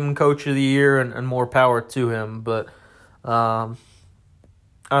 give him coach of the year and more power to him. But I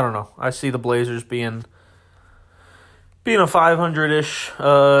don't know. I see the Blazers being a 500-ish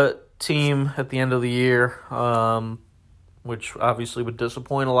team at the end of the year, which obviously would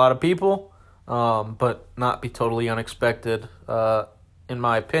disappoint a lot of people, but not be totally unexpected, in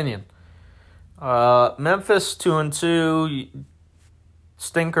my opinion. Memphis 2-2,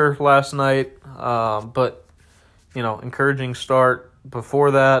 stinker last night, but encouraging start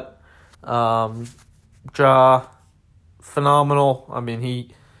before that. Ja, phenomenal. I mean,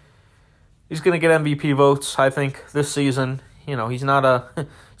 he's going to get MVP votes, I think, this season. He's not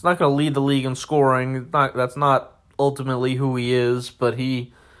going to lead the league in scoring. That's not ultimately who he is, but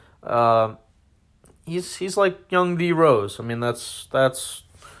he's like young D Rose. I mean, that's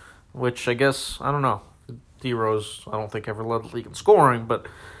which I guess, I don't know. D Rose, I don't think ever led the league in scoring, but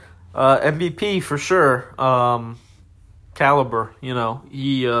MVP for sure. Caliber,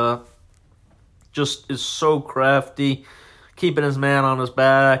 he just is so crafty, keeping his man on his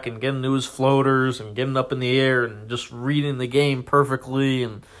back and getting to his floaters and getting up in the air and just reading the game perfectly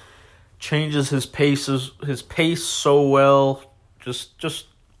and changes his pace so well. Just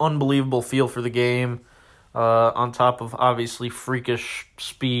unbelievable feel for the game, on top of obviously freakish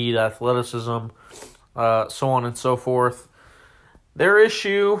speed, athleticism, so on and so forth. Their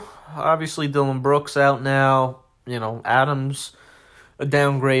issue, obviously Dylan Brooks out now. Adams, a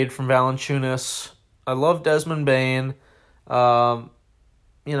downgrade from Valanciunas. I love Desmond Bane, but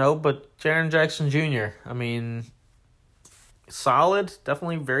Jaren Jackson Jr., I mean, solid,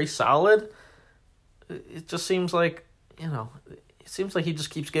 definitely very solid. It just seems like, he just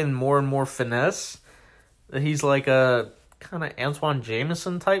keeps getting more and more finesse. That he's like a kind of Antoine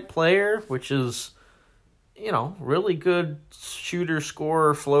Jameson type player, which is, really good shooter,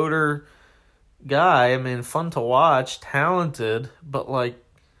 scorer, floater guy. I mean, fun to watch, talented, but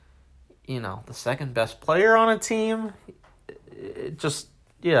the second best player on a team, it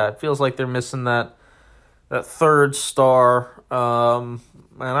feels like they're missing that third star. And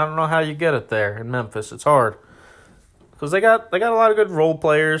I don't know how you get it there in Memphis. It's hard because they got a lot of good role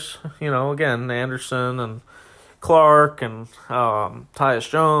players. Again, Anderson and Clark and Tyus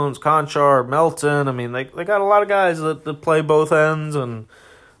Jones, Conchar, Melton. I mean, they got a lot of guys that play both ends and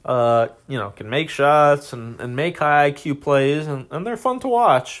can make shots and make high IQ plays, and they're fun to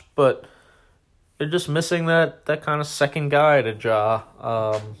watch, but they're just missing that kind of second guy to Ja.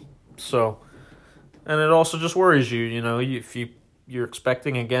 And it also just worries you, if you're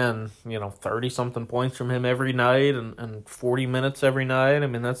expecting, again, 30-something points from him every night and 40 minutes every night. I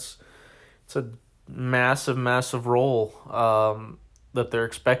mean, it's a massive role that they're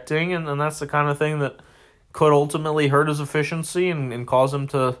expecting, and that's the kind of thing that could ultimately hurt his efficiency and cause him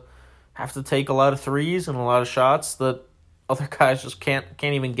to have to take a lot of threes and a lot of shots that other guys just can't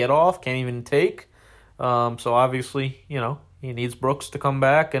even get off, can't even take. So obviously, he needs Brooks to come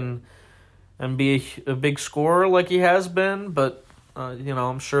back and be a big scorer like he has been, but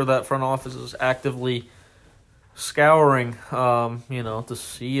I'm sure that front office is actively scouring, to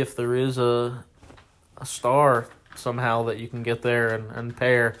see if there is a star somehow that you can get there and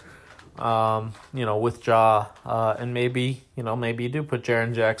pair, with Ja, and maybe you do put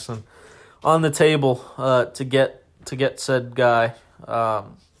Jaren Jackson on the table to get said guy.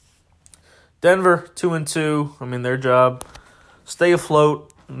 Denver 2-2. I mean, their job, stay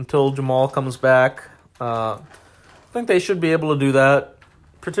afloat until Jamal comes back. I think they should be able to do that,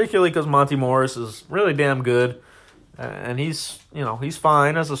 particularly because Monty Morris is really damn good, and he's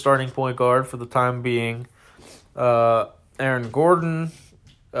fine as a starting point guard for the time being. Aaron Gordon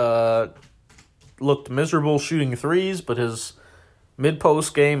looked miserable shooting threes, but his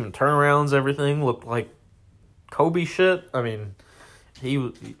mid-post game and turnarounds, everything looked like Kobe shit. I mean, he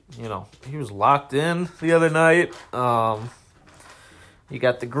was locked in the other night. You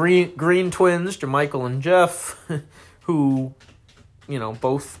got the Green twins, JaMychal and Jeff, who,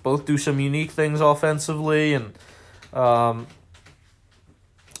 both do some unique things offensively, and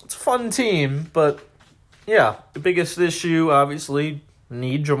it's a fun team. But yeah, the biggest issue, obviously,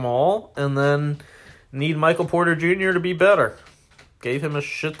 need Jamal, and then need Michael Porter Jr. to be better. Gave him a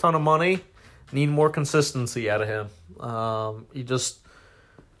shit ton of money. Need more consistency out of him. He just,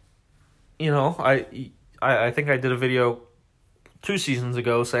 I think I did a video 2 seasons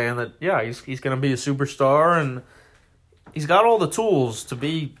ago saying that, yeah, he's going to be a superstar, and he's got all the tools to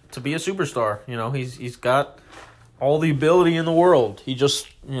be a superstar. He's got all the ability in the world. He just,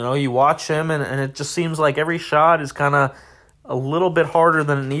 you watch him, and it just seems like every shot is kind of a little bit harder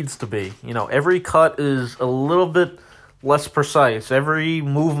than it needs to be. Every cut is a little bit less precise. Every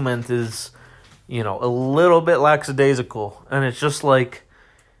movement is, a little bit lackadaisical. And it's just like,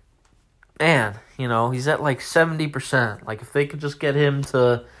 man, he's at like 70%. Like, if they could just get him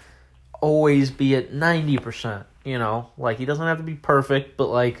to always be at 90%, like, he doesn't have to be perfect, but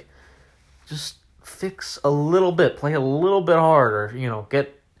like, just fix a little bit, play a little bit harder,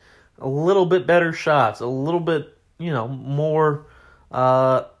 get a little bit better shots, a little bit, more,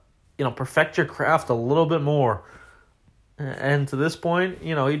 perfect your craft a little bit more. And to this point,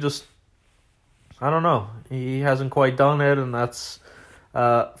 he just, I don't know, he hasn't quite done it, and that's,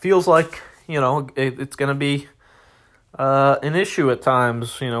 feels like, it's going to be an issue at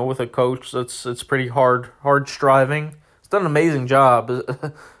times, with a coach that's pretty hard striving. He's done an amazing job,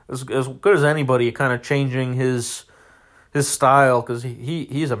 as good as anybody, kind of changing his style, because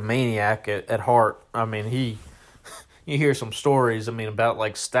he's a maniac at heart. I mean, you hear some stories, about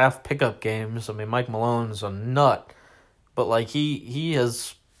like staff pickup games. Mike Malone's a nut, but like he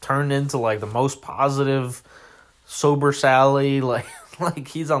has turned into like the most positive, sober Sally, like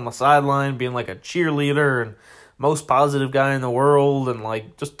he's on the sideline being like a cheerleader and most positive guy in the world, and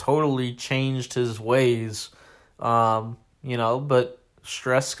like just totally changed his ways. But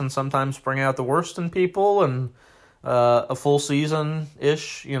stress can sometimes bring out the worst in people, and a full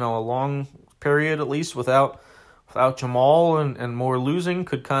season-ish, a long period at least without Jamal and more losing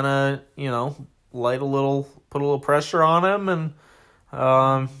could kind of, put a little pressure on him, and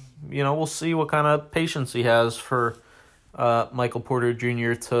we'll see what kind of patience he has for Michael Porter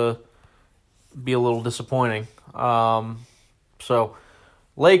Jr. to be a little disappointing. So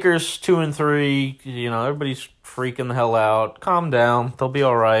Lakers 2-3, everybody's freaking the hell out. Calm down, they'll be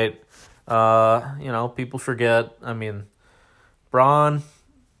all right. People forget. Bron,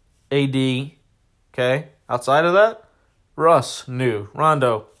 AD, okay. Outside of that, Russ, new.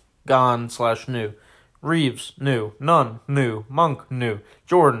 Rondo, gone / new. Reeves, new. Nunn, new. Monk, new.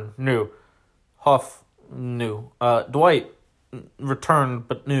 Jordan, new. Huff, new. Dwight, returned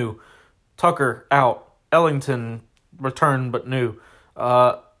but new. Tucker, out. Ellington, returned but new.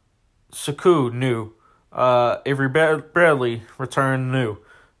 Saku, new. Avery Bradley, returned new.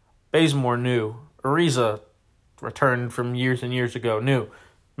 Bazemore, new. Ariza, returned from years and years ago, new.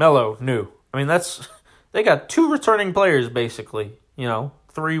 Melo, new. They got 2 returning players, basically.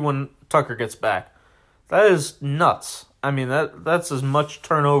 3 when Tucker gets back. That is nuts. That's as much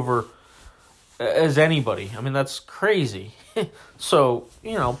turnover as anybody. That's crazy. So,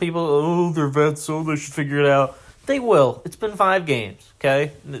 people, they're vets, so they should figure it out. They will. It's been 5 games,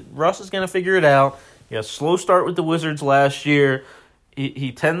 okay? Russ is going to figure it out. He had a slow start with the Wizards last year.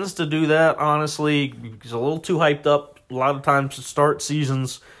 He tends to do that, honestly. He's a little too hyped up a lot of times to start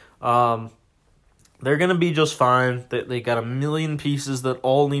seasons. They're going to be just fine. They got a million pieces that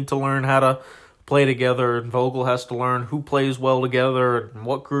all need to learn how to play together, and Vogel has to learn who plays well together and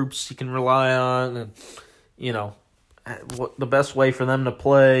what groups he can rely on, and, you know, what the best way for them to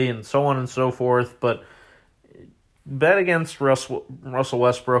play, and so on and so forth. But bet against Russell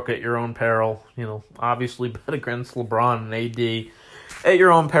Westbrook at your own peril. You know, obviously bet against LeBron and AD at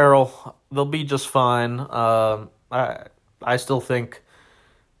your own peril. They'll be just fine. I still think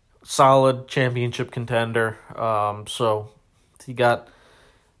solid championship contender. So if you got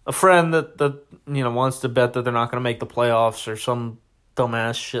a friend that wants to bet that they're not going to make the playoffs or some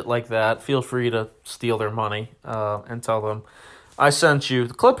dumbass shit like that, feel free to steal their money and tell them I sent you.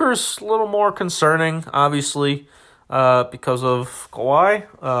 The Clippers, a little more concerning, obviously, because of Kawhi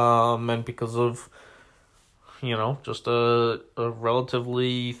and because of, just a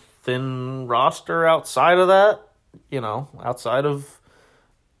relatively thin roster outside of that, outside of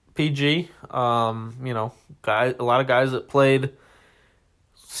PG. A lot of guys that played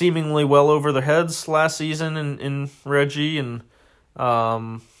seemingly well over their heads last season in Reggie and,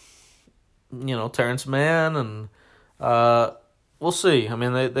 Terrence Mann, and we'll see. I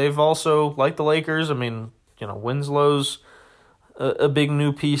mean, they've also, like the Lakers, Winslow's a big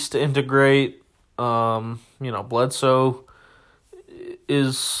new piece to integrate. Bledsoe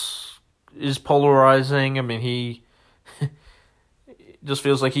is polarizing. I mean, he just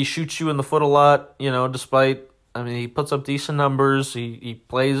feels like he shoots you in the foot a lot, despite, he puts up decent numbers. He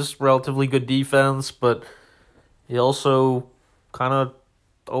plays relatively good defense, but he also kind of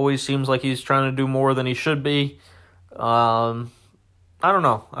always seems like he's trying to do more than he should be. I don't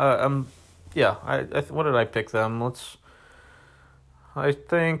know. What did I pick them? I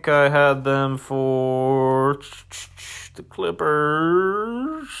think I had them for the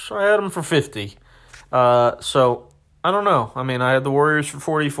Clippers. I had them for 50. So I don't know. I had the Warriors for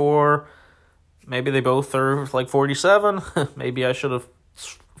 44. Maybe they both are like 47. Maybe I should have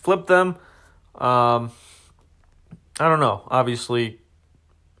flipped them. I don't know. Obviously,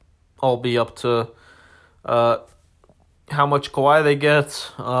 I'll be up to how much Kawhi they get,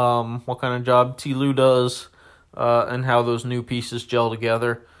 what kind of job T. Lue does, and how those new pieces gel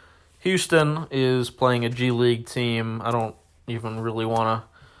together. Houston is playing a G League team. I don't even really want to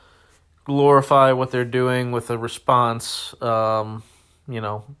glorify what they're doing with a response.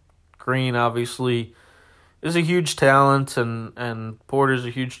 Green obviously is a huge talent, and Porter's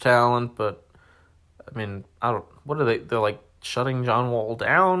a huge talent, but they're like shutting John Wall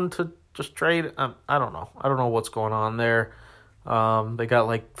down to just trade? I don't know. I don't know what's going on there. They got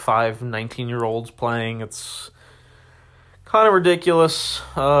like 5 19-year-olds playing. It's kind of ridiculous.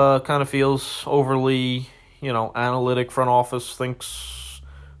 Kind of feels overly, analytic. Front office thinks,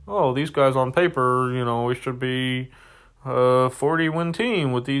 oh, these guys on paper, we should be a 40-win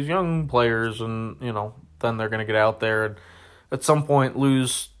team with these young players, and, then they're going to get out there and at some point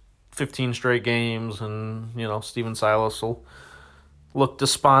lose 15 straight games, and, Steven Silas will look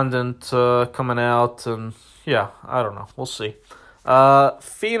despondent coming out, and I don't know. We'll see.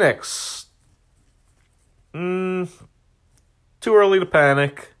 Phoenix. Too early to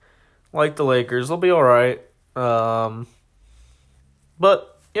panic. Like the Lakers, they'll be all right. But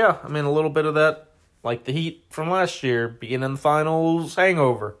a little bit of that, like the Heat from last year, being in the finals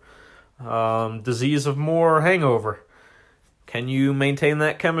hangover. Disease of more hangover. Can you maintain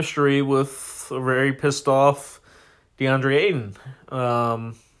that chemistry with a very pissed off DeAndre Ayton?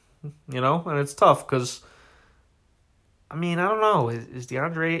 And it's tough because, I don't know. Is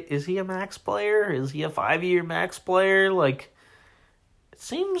DeAndre, is he a max player? Is he a 5-year max player? Like, it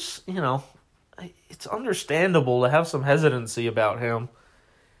seems, it's understandable to have some hesitancy about him.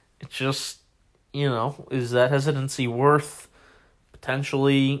 It's just, is that hesitancy worth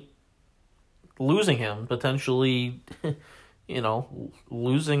potentially losing him? Potentially,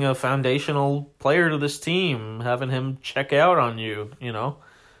 losing a foundational player to this team, having him check out on you,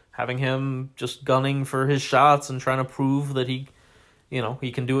 having him just gunning for his shots and trying to prove that he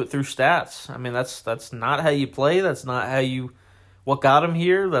can do it through stats. That's not how you play. That's not what got him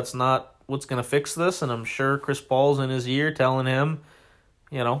here. That's not what's going to fix this. And I'm sure Chris Paul's in his ear telling him,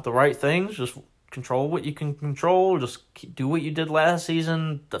 the right things. Just control what you can control. Just do what you did last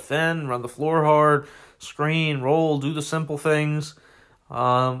season. Defend, run the floor hard, screen, roll, do the simple things.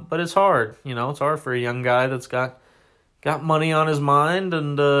 But it's hard. It's hard for a young guy that's got money on his mind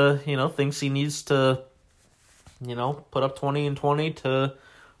and, thinks he needs to, put up 20 and 20 to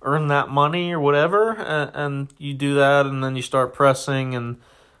earn that money or whatever. And you do that, and then you start pressing, and,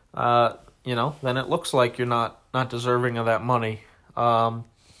 then it looks like you're not deserving of that money.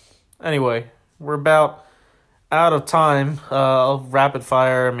 Anyway, we're about out of time. Rapid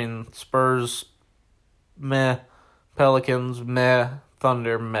fire. Spurs meh. Pelicans, meh.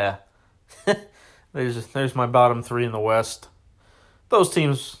 Thunder, meh. There's my bottom three in the West. Those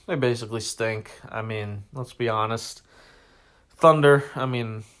teams, they basically stink. I mean, let's be honest. Thunder, I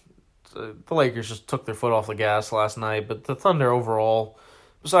mean, the Lakers just took their foot off the gas last night, but the Thunder overall,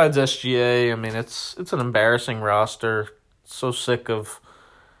 besides SGA, I mean, it's an embarrassing roster. So sick of,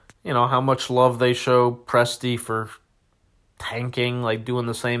 how much love they show Presti for tanking, like doing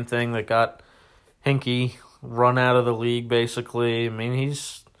the same thing that got Hinkie run out of the league, basically. I mean,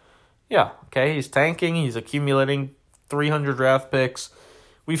 he's tanking, he's accumulating 300 draft picks.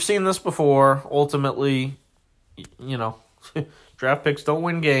 We've seen this before. Ultimately, draft picks don't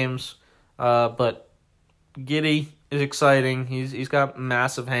win games, but Giddey is exciting. He's got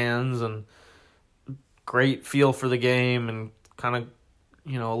massive hands and great feel for the game and kind of, a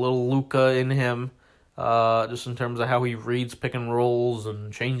little Luka in him, just in terms of how he reads pick and rolls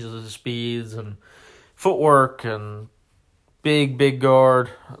and changes his speeds and footwork and big guard.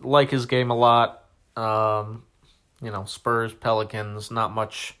 Like his game a lot. Spurs, Pelicans, not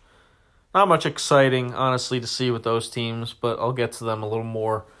much exciting, honestly, to see with those teams, but I'll get to them a little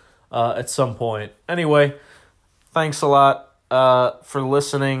more at some point. Anyway, thanks a lot for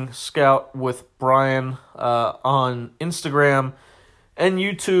listening. Scout with Bryan on Instagram and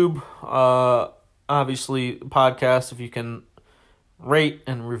YouTube. Obviously, podcast, if you can rate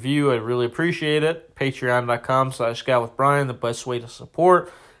and review, I'd really appreciate it. Patreon.com/ScoutWithBryan, the best way to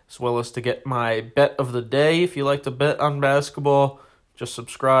support, as well as to get my bet of the day. If you like to bet on basketball, just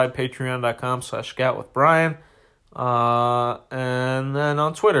subscribe, patreon.com/ScoutWithBryan. And then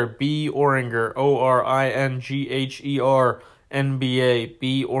on Twitter, B Oringer, ORINGHER NBA,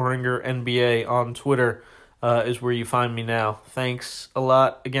 B Oringer NBA on Twitter is where you find me now. Thanks a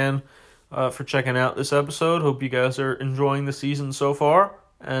lot again for checking out this episode. Hope you guys are enjoying the season so far,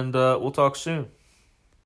 and we'll talk soon.